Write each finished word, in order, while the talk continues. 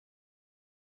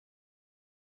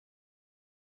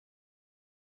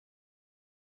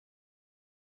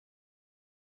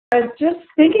I was just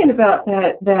thinking about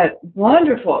that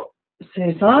wonderful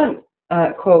Cezanne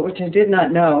quote, which I did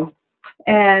not know,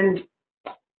 and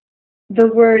the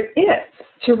word "it"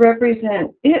 to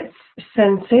represent its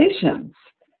sensations.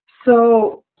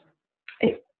 So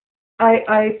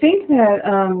I think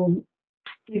that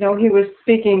he was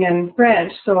speaking in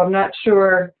French, so I'm not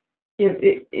sure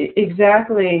if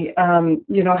exactly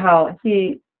how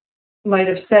he might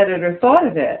have said it or thought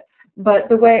of it. But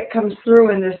the way it comes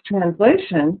through in this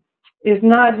translation is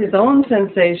not his own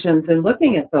sensations in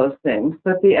looking at those things,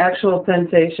 but the actual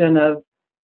sensation of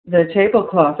the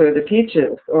tablecloth or the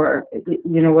peaches or,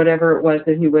 whatever it was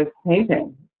that he was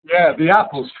painting. Yeah, the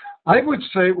apples. I would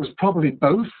say it was probably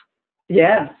both.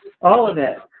 Yes, all of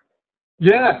it.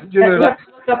 Yeah, let's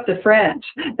look up the French.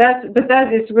 But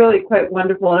that is really quite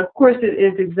wonderful. And of course, it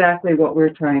is exactly what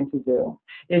we're trying to do,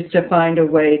 is to find a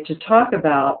way to talk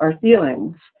about our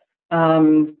feelings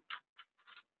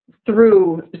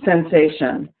through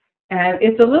sensation. And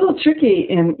it's a little tricky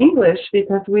in English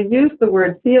because we use the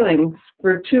word feelings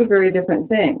for two very different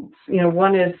things.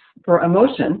 One is for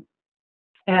emotion,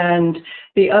 and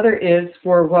the other is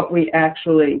for what we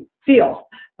actually feel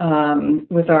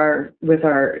with our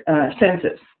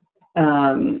senses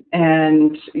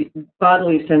and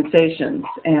bodily sensations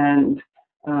and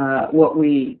what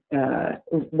we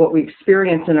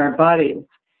experience in our bodies.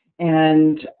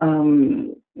 And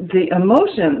the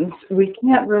emotions we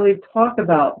can't really talk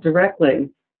about directly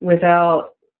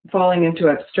without falling into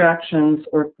abstractions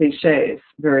or cliches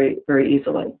very, very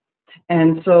easily.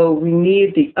 And so we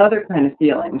need the other kind of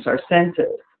feelings, our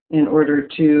senses, in order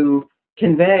to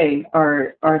convey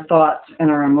our thoughts and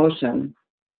our emotions.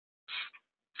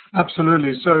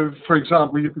 Absolutely. So, for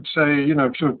example, you could say,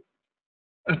 to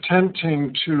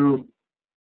attempting to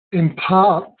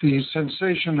impart the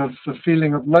sensation of the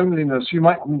feeling of loneliness. You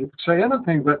could say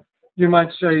anything, but you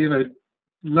might say,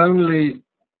 lonely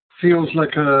feels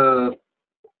like a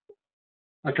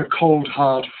cold,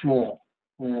 hard floor,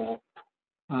 or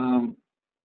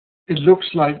it looks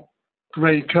like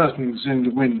grey curtains in the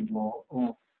wind,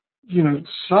 or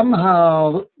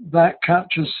somehow that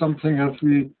captures something of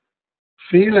the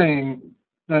feeling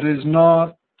that is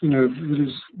not, that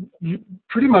is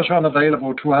pretty much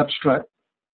unavailable to abstract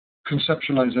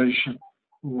conceptualization.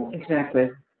 Exactly.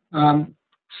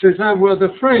 Cézanne, well, the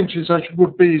French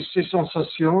would be ces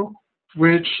sensations,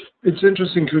 which it's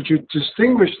interesting because you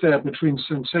distinguish there between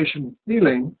sensation and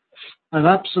feeling, and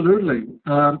absolutely.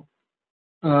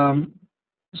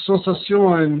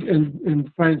 Sensation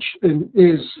in French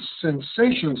is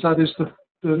sensations. That is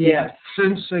the yes.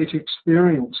 sensate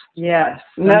experience. Yes,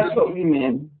 and that's what we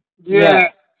mean.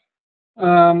 Yeah.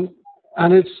 And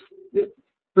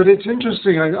but it's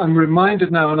interesting. I'm reminded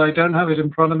now, and I don't have it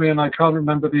in front of me, and I can't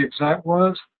remember the exact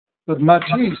words, but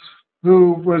Matisse,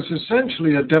 who was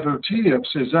essentially a devotee of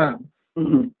Cézanne,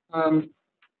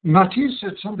 Matisse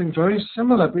said something very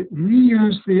similar, but he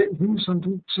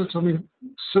said something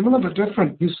similar but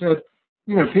different. He said,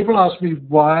 people ask me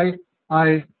why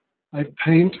I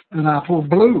paint an apple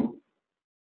blue.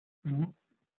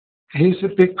 He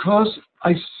said, because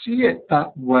I see it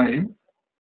that way.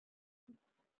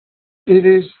 It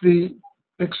is the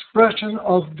expression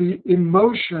of the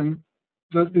emotion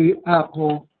that the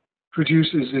apple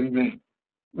produces in me.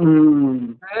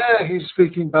 Yeah, he's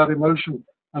speaking about emotion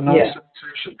and not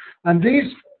sensation. And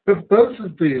both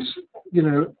of these,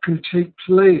 can take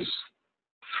place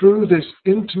through this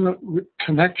intimate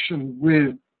connection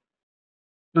with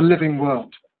the living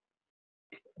world.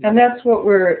 And that's what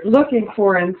we're looking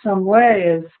for in some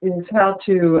way is how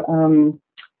to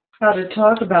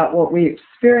talk about what we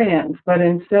experience, but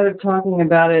instead of talking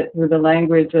about it through the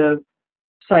language of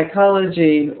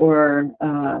psychology or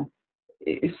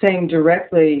saying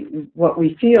directly what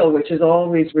we feel, which is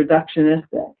always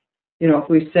reductionistic. If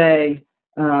we say,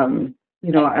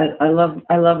 I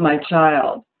love my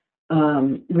child,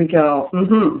 we go,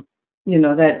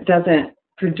 that doesn't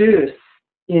produce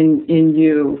in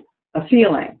you a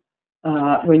feeling.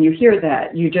 When you hear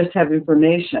that, you just have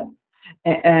information.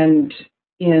 And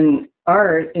in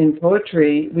art, in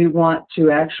poetry, we want to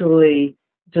actually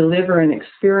deliver an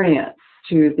experience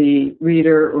to the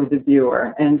reader or the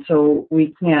viewer. And so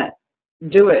we can't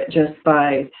do it just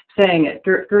by saying it.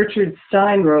 Gertrude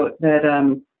Stein wrote that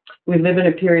we live in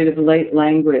a period of late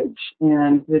language,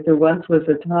 and that there once was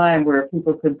a time where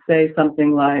people could say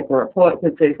something like, or a poet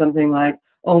could say something like,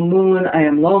 "Oh moon, I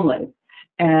am lonely."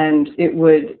 And it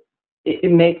would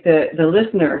make the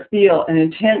listener feel an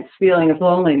intense feeling of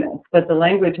loneliness, but the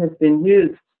language has been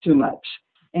used too much.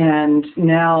 And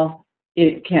now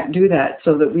it can't do that,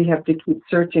 so that we have to keep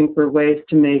searching for ways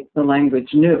to make the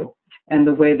language new. And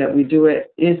the way that we do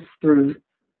it is through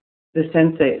the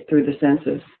sensate through the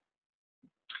senses.